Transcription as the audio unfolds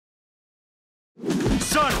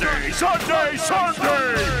Sunday, Sunday,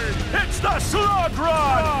 Sunday! It's the Slug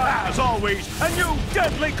Run! As always, a new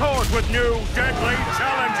deadly course with new deadly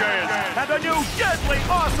challenges! And a new deadly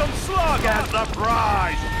awesome slug as the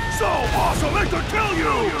prize! So awesome it could kill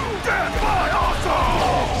you! Death by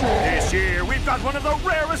awesome! This year, we've got one of the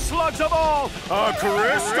rarest slugs of all, a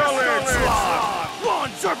crystalline slug!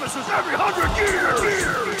 One surfaces every 100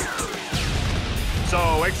 years!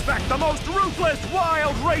 So expect the most ruthless,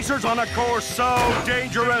 wild racers on a course so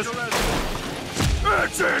dangerous.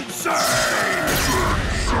 It's insane!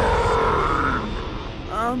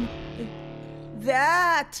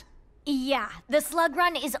 That! Yeah, the Slug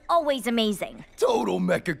Run is always amazing. Total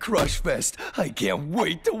Mecha Crush Fest. I can't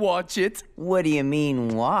wait to watch it. What do you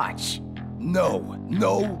mean, watch? No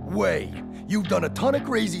way. You've done a ton of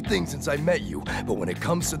crazy things since I met you, but when it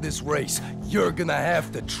comes to this race, you're gonna have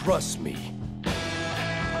to trust me.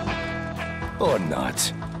 Or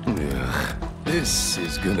not. Ugh, this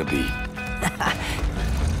is gonna be...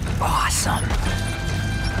 Awesome.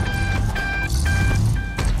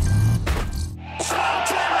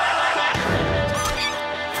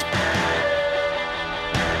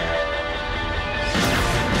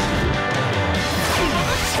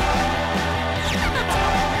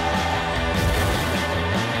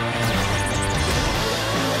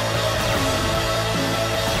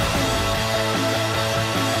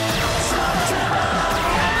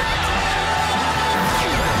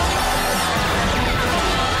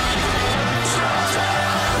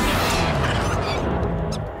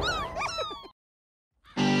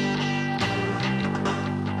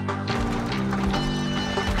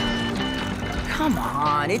 Come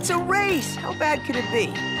on, it's a race. How bad could it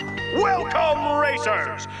be? Welcome,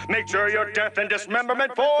 racers! Make sure your death and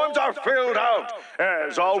dismemberment forms are filled out.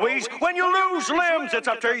 As always, when you lose limbs, it's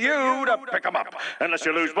up to you to pick them up. Unless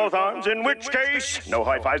you lose both arms, in which case, no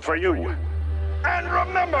high fives for you. And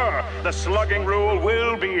remember, the slugging rule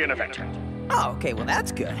will be in effect. Oh, okay, well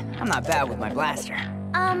that's good. I'm not bad with my blaster.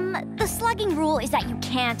 The slugging rule is that you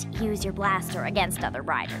can't use your blaster against other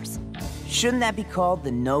riders. Shouldn't that be called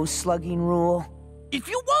the no slugging rule? If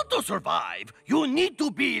you want to survive, you need to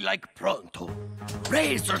be like Pronto.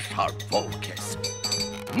 Razor-sharp focus,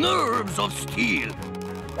 nerves of steel,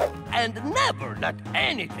 and never let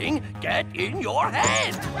anything get in your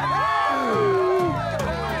head.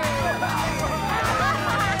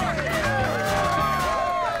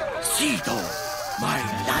 Cito, my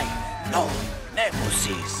lifelong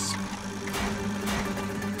nemesis.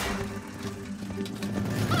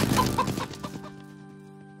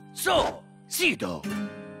 So, Cito,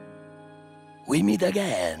 we meet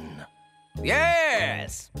again.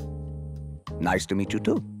 Yes! Nice to meet you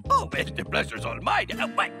too. Oh, well, the pleasure's all mine.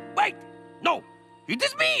 Wait! No, it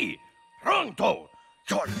is me, Pronto,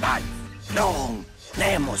 your lifelong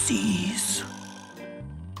nemesis.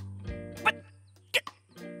 But,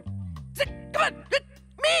 come on,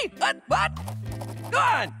 me? What? Go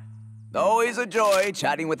on. Always a joy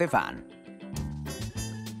chatting with a fan.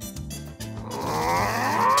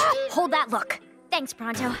 Hold that look. Thanks,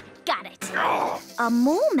 Pronto. Got it. A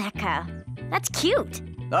mole mecha. That's cute.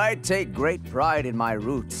 I take great pride in my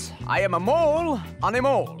roots. I am a mole on a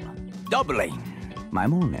mole, doubling my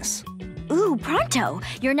moleness. Ooh, Pronto,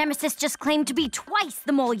 your nemesis just claimed to be twice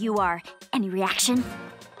the mole you are. Any reaction?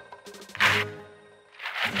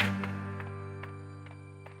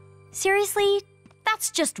 Seriously? That's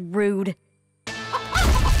just rude.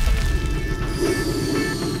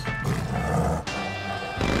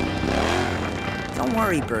 Don't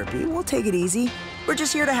worry, Burpee. We'll take it easy. We're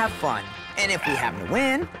just here to have fun. And if we happen to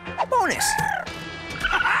win, a bonus.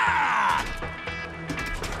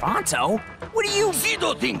 Pronto? What do you...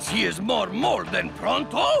 Cito thinks he is more mole than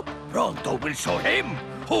Pronto. Pronto will show him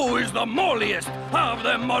who is the molliest of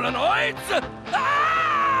the molenoids.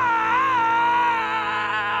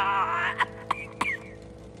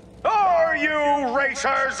 Are you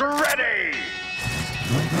racers ready?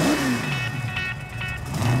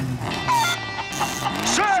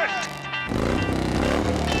 Set!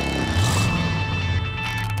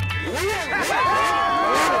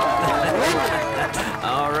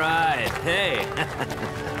 All right, hey.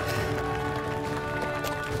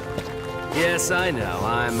 Yes, I know,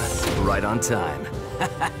 I'm right on time.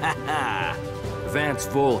 Vance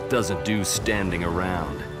Volt doesn't do standing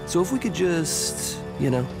around. So if we could just, you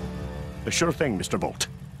know. The sure thing, Mr. Volt.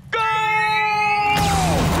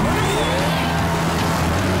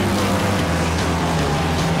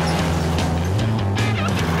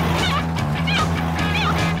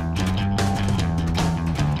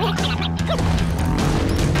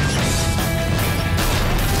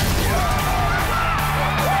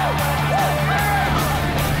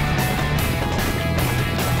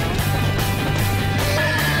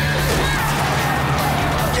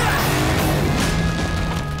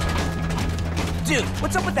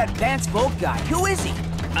 What's up with that Vance Volk guy? Who is he?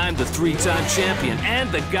 I'm the 3-time champion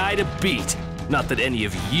and the guy to beat. Not that any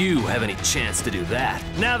of you have any chance to do that.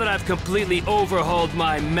 Now that I've completely overhauled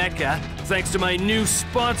my mecha, thanks to my new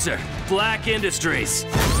sponsor, Blakk Industries.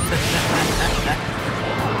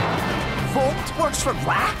 Volk works for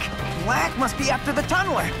Blakk? Blakk must be after the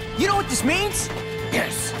tunneler. You know what this means?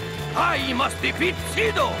 Yes, I must defeat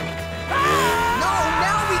Sido. No,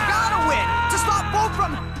 now we gotta win! To stop Volk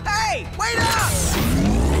from... Hey, wait up!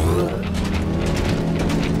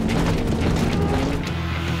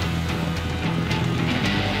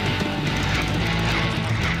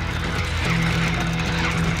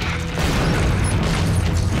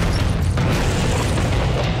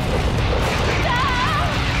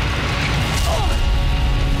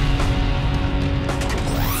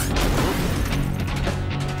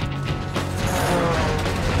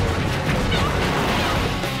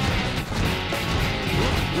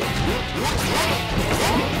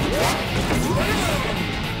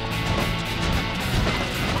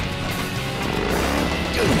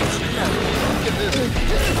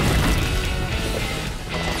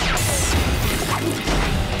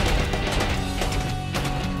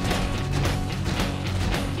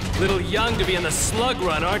 Little young to be in the Slug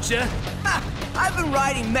Run, aren't you? Ha! I've been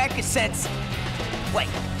riding mecha since... Wait,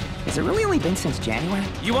 has it really only been since January?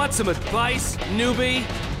 You want some advice, newbie?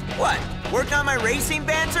 What? Working on my racing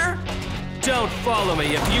banter? Don't follow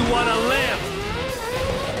me if you want to live!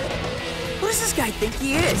 Who does this guy think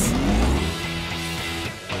he is?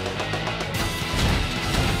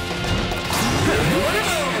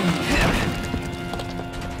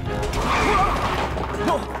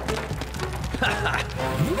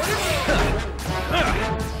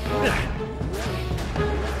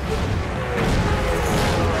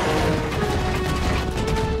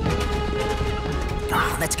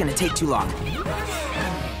 Oh, that's gonna take too long.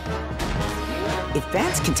 If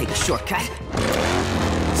Vance can take a shortcut,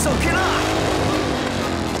 so can I!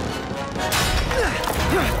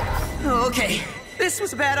 Okay, this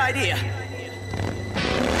was a bad idea.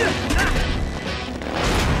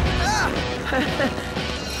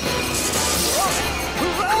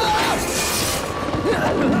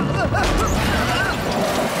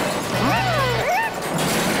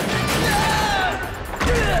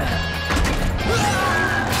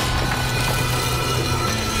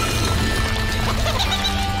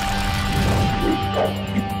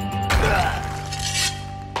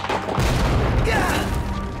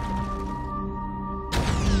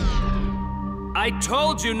 I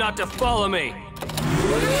told you not to follow me!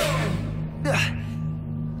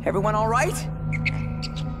 Everyone all right?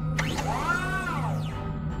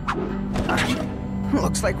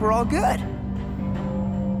 Looks like we're all good.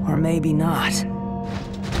 Or maybe not.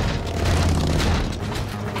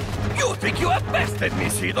 You think you have bested me,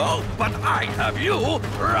 Sido, but I have you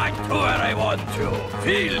right to where I want to.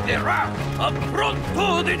 Feel the wrath of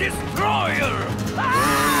Pronto the Destroyer!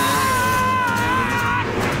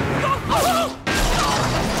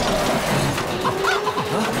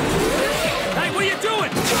 Hey, what are you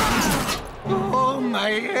doing? Oh, my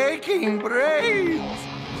aching brains!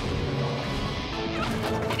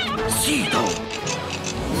 Sido!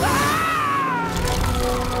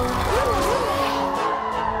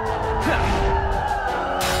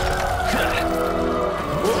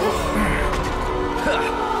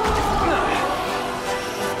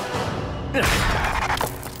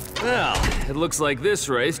 Well, it looks like this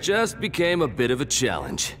race just became a bit of a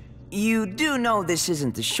challenge. You do know this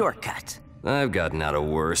isn't the shortcut. I've gotten out of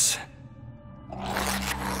worse.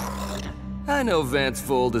 I know Vance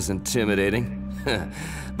Fold is intimidating,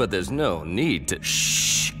 but there's no need to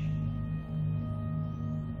shh.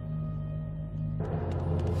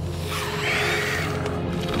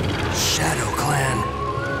 Shadow Clan.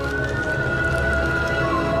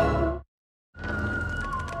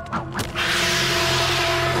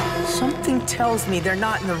 Something tells me they're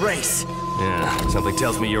not in the race. Yeah, something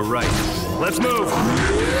tells me you're right. Let's move!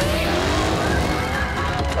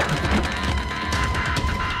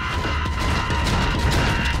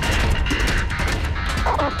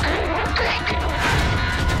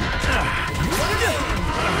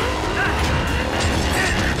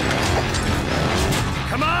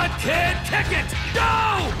 Come on, kid, kick it!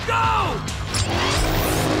 Go! Go!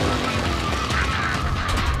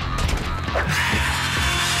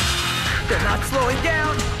 They're not slowing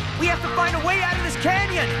down. We have to find a way out of this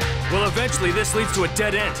canyon. Well, eventually this leads to a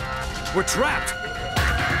dead end. We're trapped.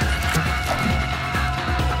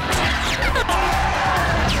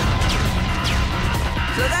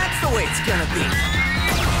 So that's the way it's gonna be.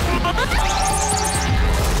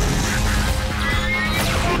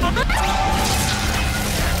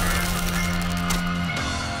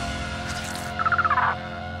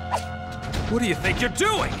 What do you think you're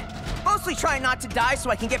doing? Mostly trying not to die so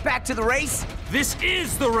I can get back to the race. This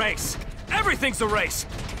is the race. Everything's a race.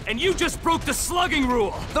 And you just broke the slugging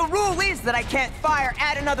rule. The rule is that I can't fire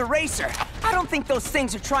at another racer. I don't think those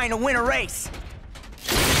things are trying to win a race.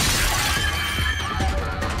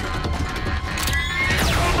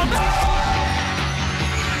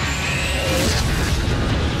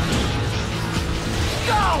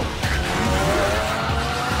 Go!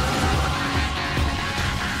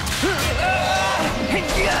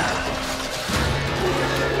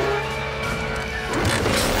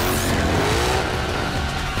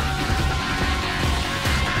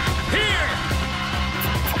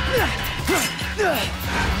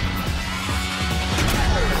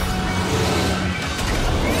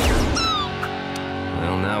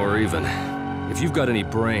 Well, now we're even. If you've got any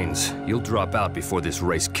brains, you'll drop out before this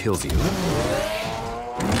race kills you.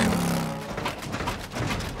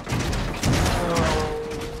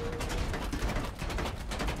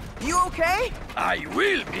 You okay? I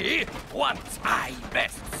will be once I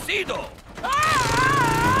best Sido.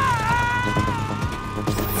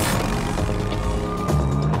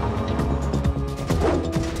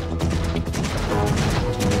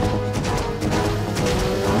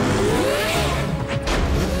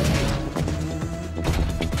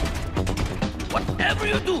 Whatever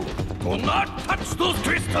you do, do not touch those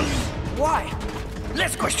crystals. Why?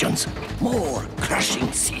 Less questions, more crushing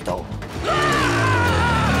Sido.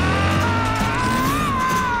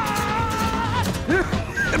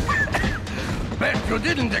 Bet you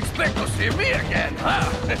didn't expect to see me again, huh?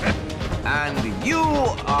 And you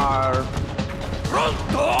are...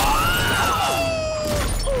 Pronto!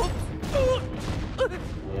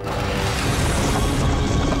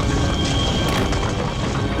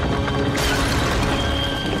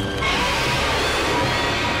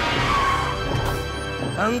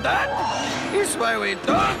 And that is why we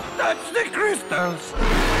don't touch the crystals.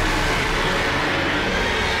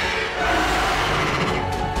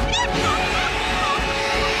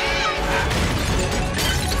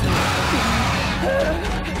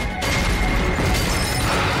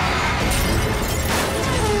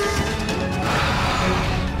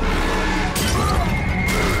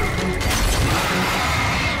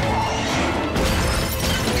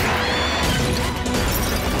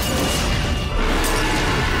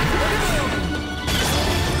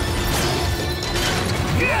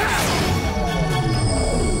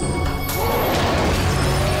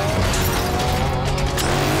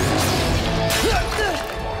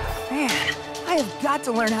 Got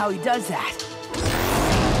to learn how he does that.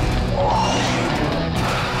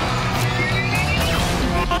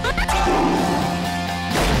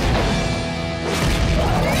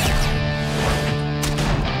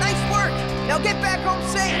 Nice work! Now get back home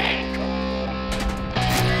safe!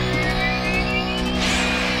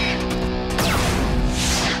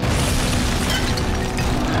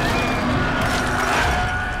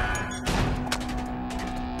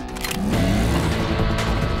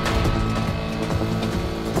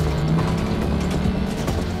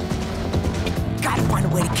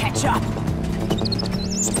 Up.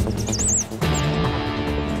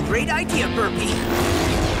 Great idea, Burpee.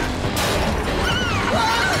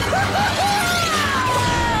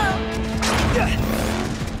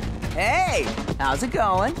 Hey, how's it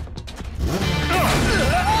going?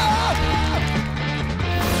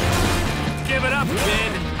 Give it up,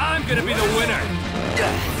 kid. I'm gonna be the winner.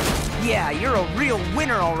 Yeah, you're a real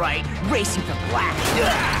winner, all right. Racing for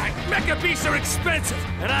Blakk. Mecha Beasts are expensive,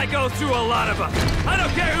 and I go through a lot of them. I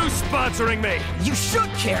don't care who's sponsoring me. You should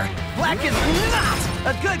care. Blakk is not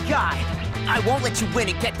a good guy. I won't let you win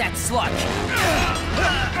and get that slug.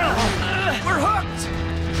 We're hooked.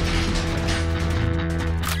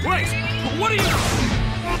 Wait, what are you...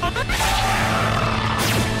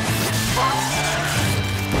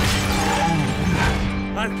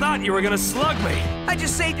 I thought you were gonna slug me. I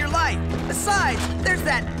just saved your life. Besides, there's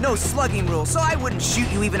that no slugging rule, so I wouldn't shoot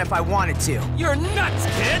you even if I wanted to. You're nuts,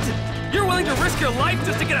 kid! You're willing to risk your life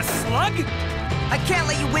just to get a slug? I can't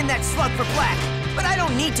let you win that slug for Blakk, but I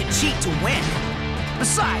don't need to cheat to win.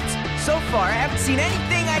 Besides, so far I haven't seen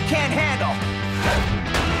anything I can't handle.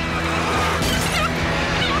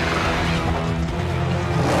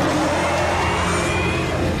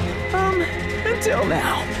 Until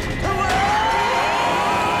now.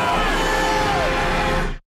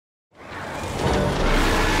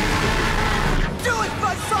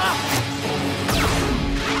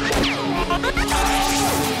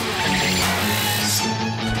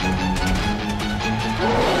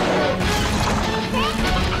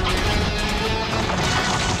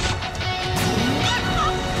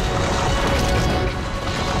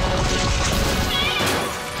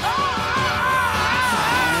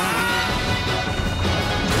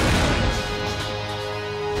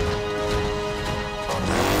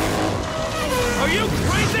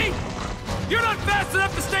 fast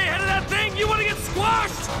enough to stay ahead of that thing? You want to get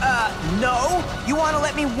squashed? No. You want to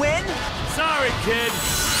let me win? Sorry, kid.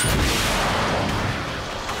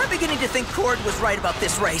 I'm beginning to think Cord was right about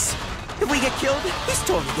this race. If we get killed, he's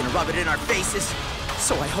totally gonna rub it in our faces.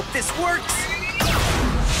 So I hope this works.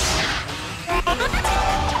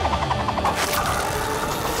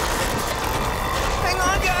 Hang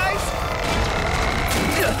on, guys!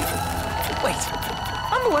 Wait,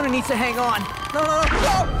 I'm the one who needs to hang on. No, no, no,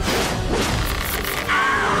 no!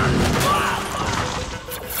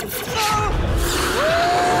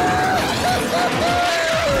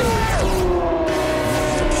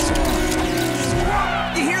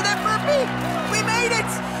 You hear that, Burpee? We made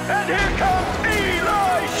it! And here comes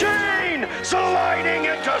Eli Shane, sliding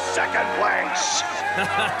into second place.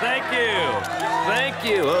 Thank you. Thank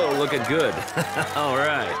you. Oh, looking good. All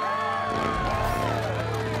right.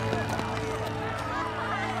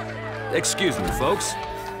 Excuse me, folks.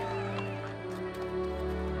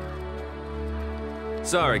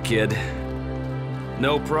 Sorry, kid.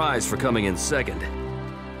 No prize for coming in second.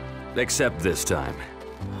 Except this time.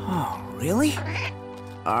 Oh, really?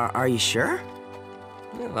 Are you sure?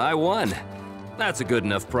 Well, I won. That's a good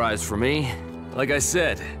enough prize for me. Like I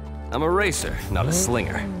said, I'm a racer, not a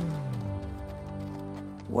slinger.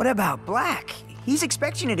 What about Blakk? He's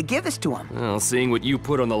expecting you to give this to him. Well, seeing what you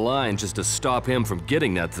put on the line just to stop him from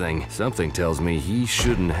getting that thing, something tells me he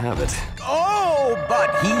shouldn't have it. Oh, but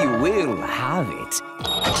he will have it.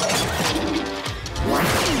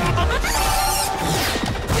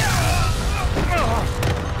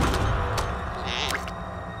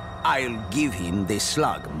 I'll give him the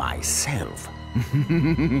slug myself.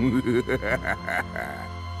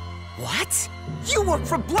 What? You work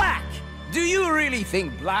for Blakk! Do you really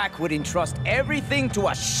think Blakk would entrust everything to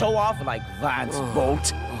a show-off like Vance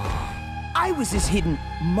Bolt? I was his hidden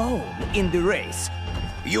mole in the race.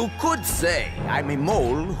 You could say I'm a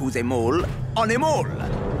mole who's a mole on a mole,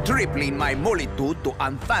 tripling my molitude to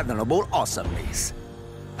unfathomable awesomeness.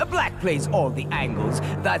 Blakk plays all the angles.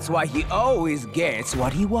 That's why he always gets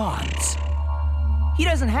what he wants. He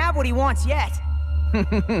doesn't have what he wants yet.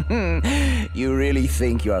 You really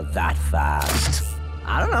think you're that fast?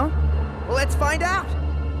 I don't know. Let's find out.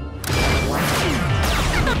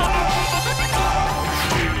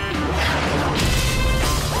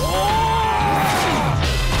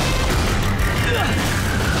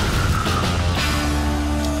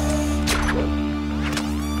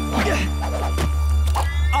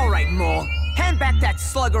 All right, Mole. Hand back that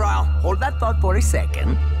slugger. I'll hold that thought for a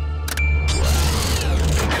second.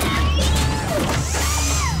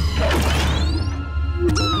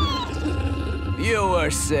 You were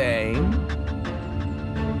saying?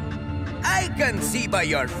 I can see by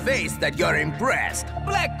your face that you're impressed.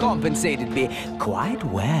 Blakk compensated me quite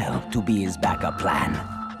well to be his backup plan.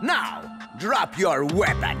 Now, drop your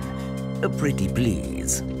weapon. Pretty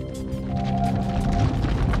please.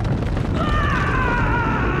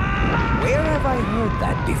 Where have I heard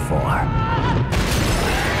that before?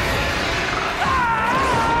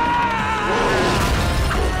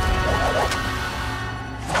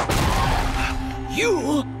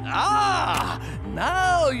 You? Ah!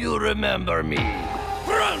 Now you remember me.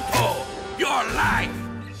 Pronto! Your life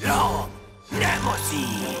long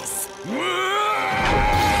nemesis!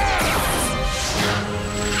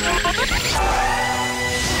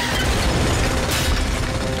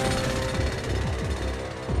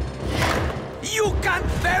 You can't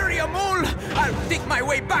bury a mole! I'll dig my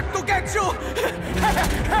way back to get you!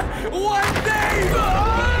 One day!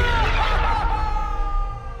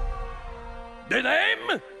 The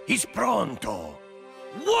name is Pronto.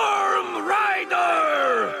 Worm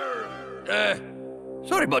Rider!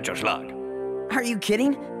 Sorry about your slug. Are you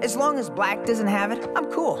kidding? As long as Blakk doesn't have it, I'm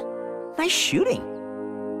cool. Nice shooting.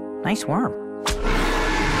 Nice worm.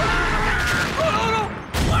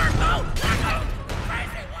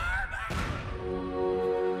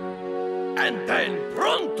 And then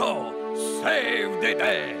Pronto saved the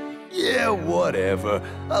day. Yeah, whatever.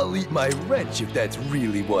 I'll eat my wrench if that's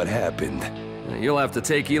really what happened. You'll have to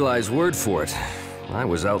take Eli's word for it. I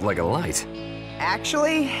was out like a light.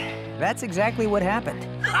 Actually, that's exactly what happened.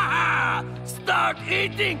 Ha! Start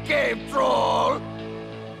eating, cave troll!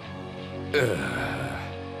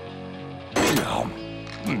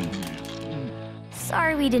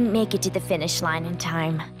 Sorry we didn't make it to the finish line in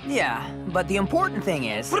time. Yeah, but the important thing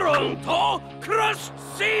is... Pronto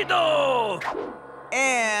cruscido!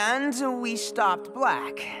 And we stopped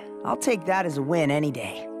Blakk. I'll take that as a win any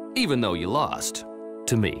day. Even though you lost.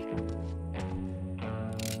 To me.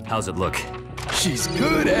 How's it look? She's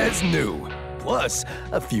good as new. Plus,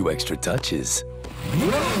 a few extra touches.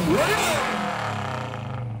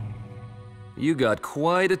 You got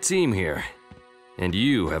quite a team here. And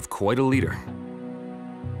you have quite a leader.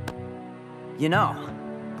 You know,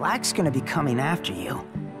 Black's gonna be coming after you.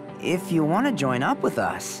 If you want to join up with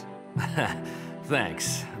us.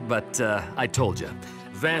 Thanks, but I told you.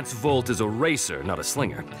 Vance Volt is a racer, not a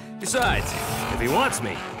slinger. Besides, if he wants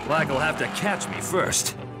me, Blakk will have to catch me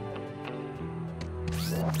first.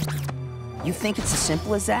 You think it's as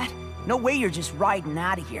simple as that? No way you're just riding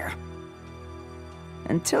out of here.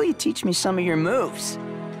 Until you teach me some of your moves.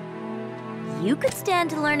 You could stand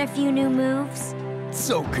to learn a few new moves.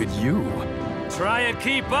 So could you. Try and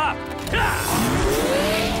keep up!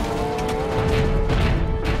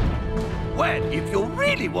 Well, if you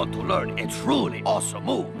really want to learn a truly awesome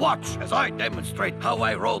move, watch as I demonstrate how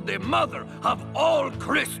I rode the mother of all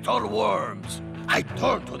crystal worms. I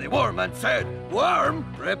turned to the worm and said, "Worm,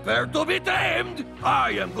 prepare to be tamed.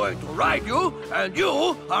 I am going to ride you, and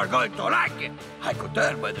you are going to like it." I could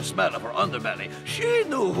tell by the smell of her underbelly. She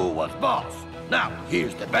knew who was boss. Now,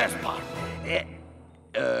 here's the best part. Hey,